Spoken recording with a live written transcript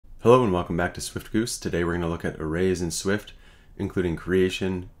Hello and welcome back to Swift Goose. Today we're going to look at arrays in Swift, including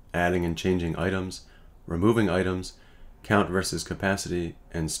creation, adding and changing items, removing items, count versus capacity,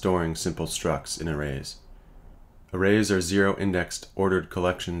 and storing simple structs in arrays. Arrays are zero-indexed ordered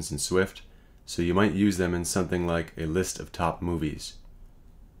collections in Swift, so you might use them in something like a list of top movies.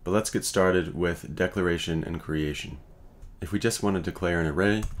 But let's get started with declaration and creation. If we just want to declare an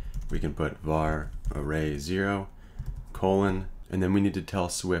array, we can put var array0, colon, and then we need to tell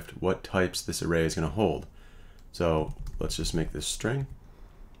Swift what types this array is going to hold. So let's just make this string.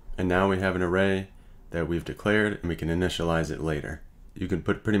 And now we have an array that we've declared, and we can initialize it later. You can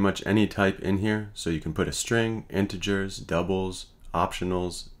put pretty much any type in here. So you can put a string, integers, doubles,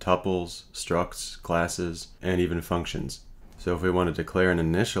 optionals, tuples, structs, classes, and even functions. So if we want to declare and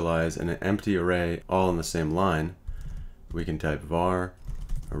initialize an empty array all in the same line, we can type var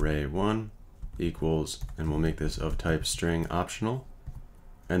array1 equals, and we'll make this of type string optional,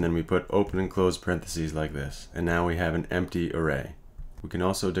 and then we put open and close parentheses like this, and now we have an empty array. We can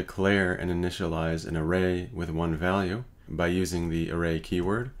also declare and initialize an array with one value by using the array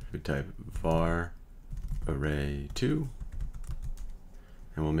keyword. We type var array2,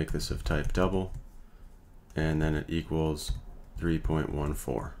 and we'll make this of type double, and then it equals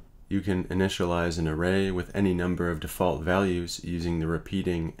 3.14. You can initialize an array with any number of default values using the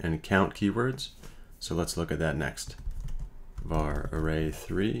repeating and count keywords. So let's look at that next. Var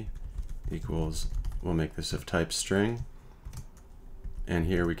array3 equals, we'll make this of type string. And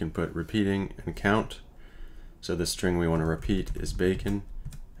here we can put repeating and count. So the string we want to repeat is bacon,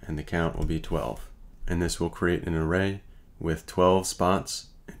 and the count will be 12. And this will create an array with 12 spots,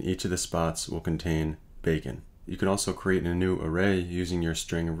 and each of the spots will contain bacon. You can also create a new array using your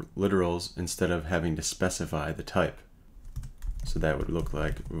string literals instead of having to specify the type. So that would look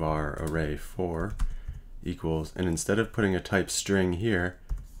like var array4 equals, and instead of putting a type string here,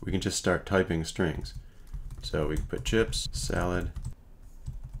 we can just start typing strings. So we can put chips, salad,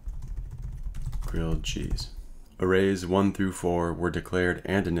 grilled cheese. Arrays 1 through 4 were declared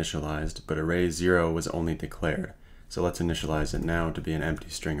and initialized, but array 0 was only declared. So let's initialize it now to be an empty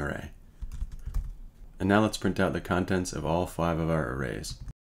string array. And now let's print out the contents of all 5 of our arrays.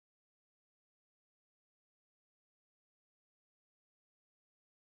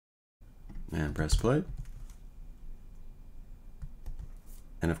 And press play.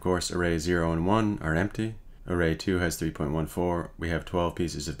 And of course, array 0 and 1 are empty. Array 2 has 3.14. We have 12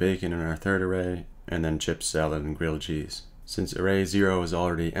 pieces of bacon in our third array, and then chips, salad, and grilled cheese. Since array 0 is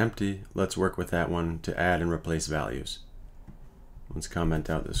already empty, let's work with that one to add and replace values. Let's comment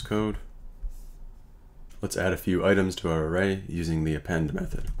out this code. Let's add a few items to our array using the append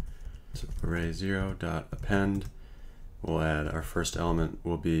method. So array0.append, we'll add our first element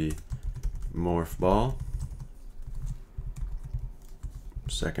will be morph ball.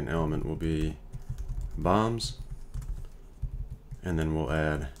 Second element will be bombs. And then we'll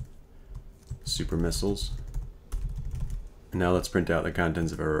add super missiles. And now let's print out the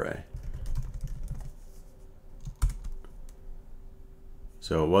contents of our array.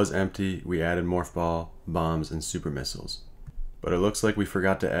 So it was empty, we added morph ball, bombs, and super missiles. But it looks like we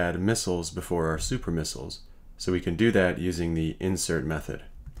forgot to add missiles before our super missiles. So we can do that using the insert method.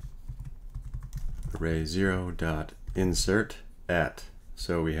 Array0.insert at.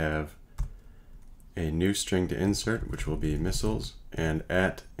 So we have a new string to insert, which will be missiles, and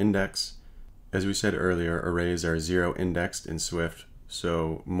at index. As we said earlier, arrays are zero indexed in Swift.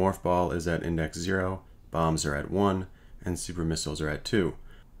 So morph ball is at index 0, bombs are at 1, and super missiles are at 2.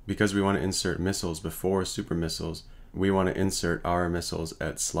 Because we want to insert missiles before super missiles, we want to insert our missiles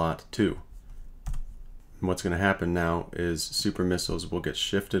at slot 2. And what's going to happen now is super missiles will get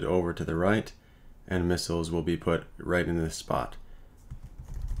shifted over to the right, and missiles will be put right in this spot.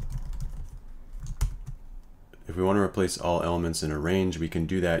 If we want to replace all elements in a range, we can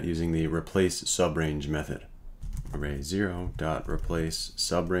do that using the replace subrange method. Array0.replace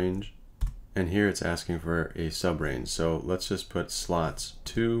subrange. And here it's asking for a subrange. So let's just put slots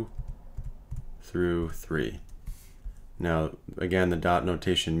 2 through 3. Now, again, the dot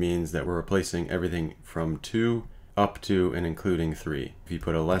notation means that we're replacing everything from 2 up to and including 3. If you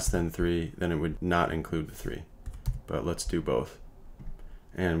put a less than 3, then it would not include the 3. But let's do both.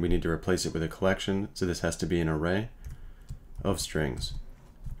 And we need to replace it with a collection. So this has to be an array of strings.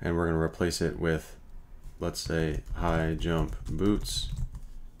 And we're going to replace it with, let's say, high jump boots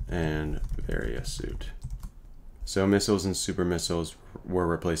and various suit. So missiles and super missiles were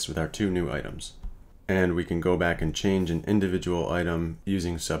replaced with our 2 new items. And we can go back and change an individual item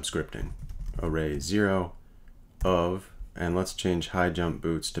using subscripting. Array0 of, and let's change high jump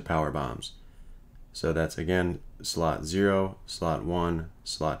boots to power bombs. So that's again slot 0, slot 1,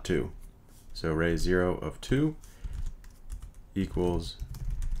 slot 2. So array 0 of 2 equals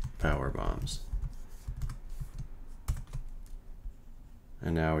power bombs.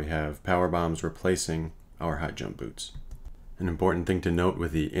 And now we have power bombs replacing our high jump boots. An important thing to note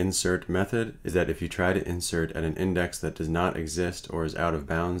with the insert method is that if you try to insert at an index that does not exist or is out of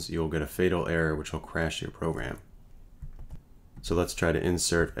bounds, you'll get a fatal error which will crash your program. So let's try to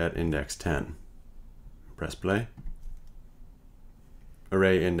insert at index 10. Press play.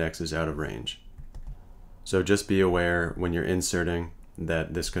 Array index is out of range. So just be aware when you're inserting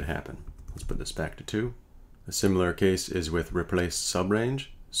that this could happen. Let's put this back to 2. A similar case is with replace subrange.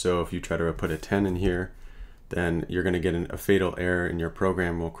 So if you try to put a 10 in here, then you're going to get a fatal error and your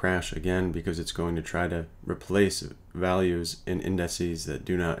program will crash again because it's going to try to replace values in indices that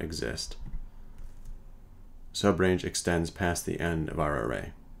do not exist. Subrange extends past the end of our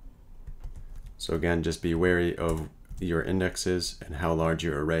array. So again, just be wary of your indexes and how large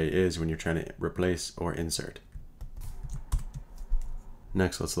your array is when you're trying to replace or insert.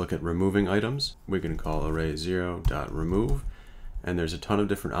 Next, let's look at removing items. We can call array 0.remove, and there's a ton of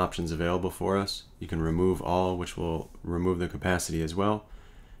different options available for us. You can remove all, which will remove the capacity as well.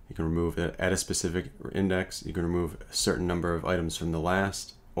 You can remove it at a specific index. You can remove a certain number of items from the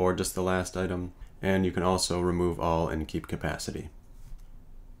last or just the last item, and you can also remove all and keep capacity.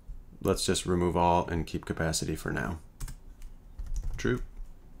 Let's just remove all and keep capacity for now. True.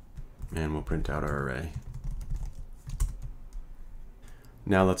 And we'll print out our array.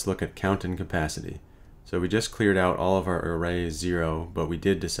 Now let's look at count and capacity. So we just cleared out all of our array 0, but we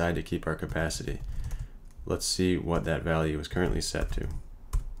did decide to keep our capacity. Let's see what that value is currently set to.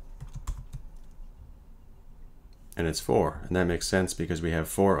 And it's 4, and that makes sense because we have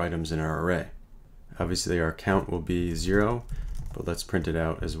 4 items in our array. Obviously our count will be 0, but let's print it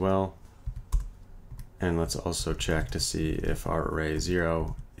out as well. And let's also check to see if our array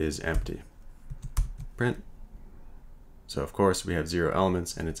 0 is empty. Print. So of course we have 0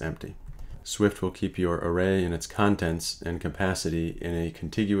 elements and it's empty. Swift will keep your array and its contents and capacity in a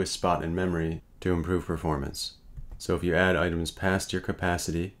contiguous spot in memory to improve performance. So if you add items past your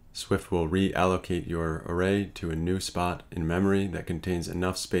capacity, Swift will reallocate your array to a new spot in memory that contains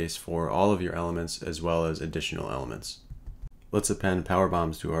enough space for all of your elements as well as additional elements. Let's append power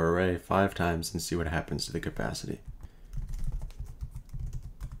bombs to our array 5 times and see what happens to the capacity.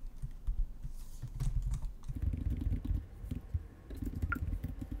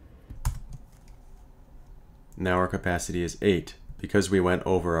 Now our capacity is 8. Because we went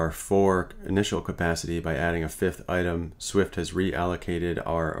over our 4 initial capacity by adding a 5th item, Swift has reallocated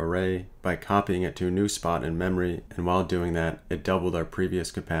our array by copying it to a new spot in memory, and while doing that, it doubled our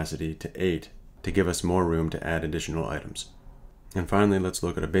previous capacity to 8 to give us more room to add additional items. And finally, let's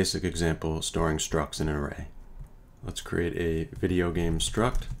look at a basic example storing structs in an array. Let's create a video game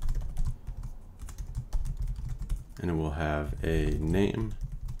struct, and it will have a name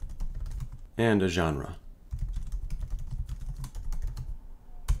and a genre.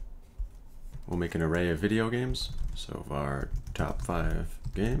 We'll make an array of video games. So of our top 5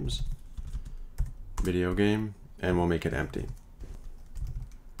 games, video game, and we'll make it empty.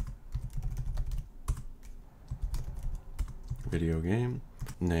 Video game,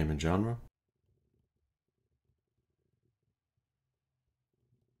 name and genre.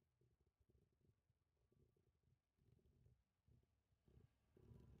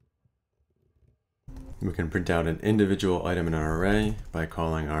 We can print out an individual item in our array by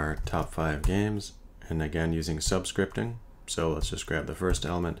calling our top 5 games, and again using subscripting. So let's just grab the first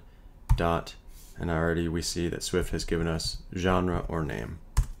element, dot, and already we see that Swift has given us genre or name.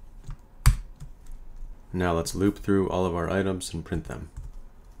 Now let's loop through all of our items and print them.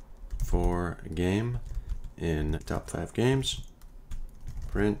 For game in top 5 games,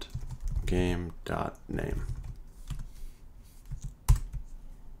 print game dot name.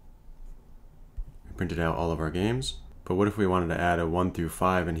 Printed out all of our games, but what if we wanted to add a 1 through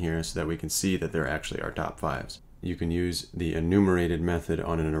 5 in here so that we can see that they're actually our top 5s? You can use the enumerated method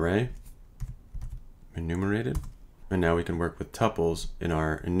on an array, enumerated, and now we can work with tuples in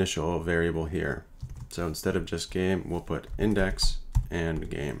our initial variable here. So instead of just game, we'll put index and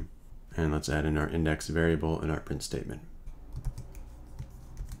game, and let's add in our index variable in our print statement.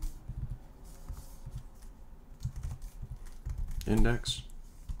 Index.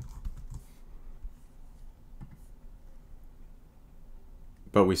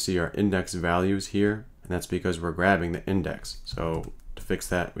 But we see our index values here, and that's because we're grabbing the index. So to fix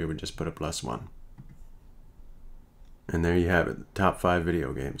that, we would just put a +1. And there you have it, the top 5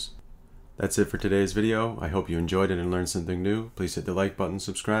 video games. That's it for today's video. I hope you enjoyed it and learned something new. Please hit the like button,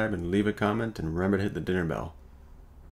 subscribe, and leave a comment, and remember to hit the dinner bell.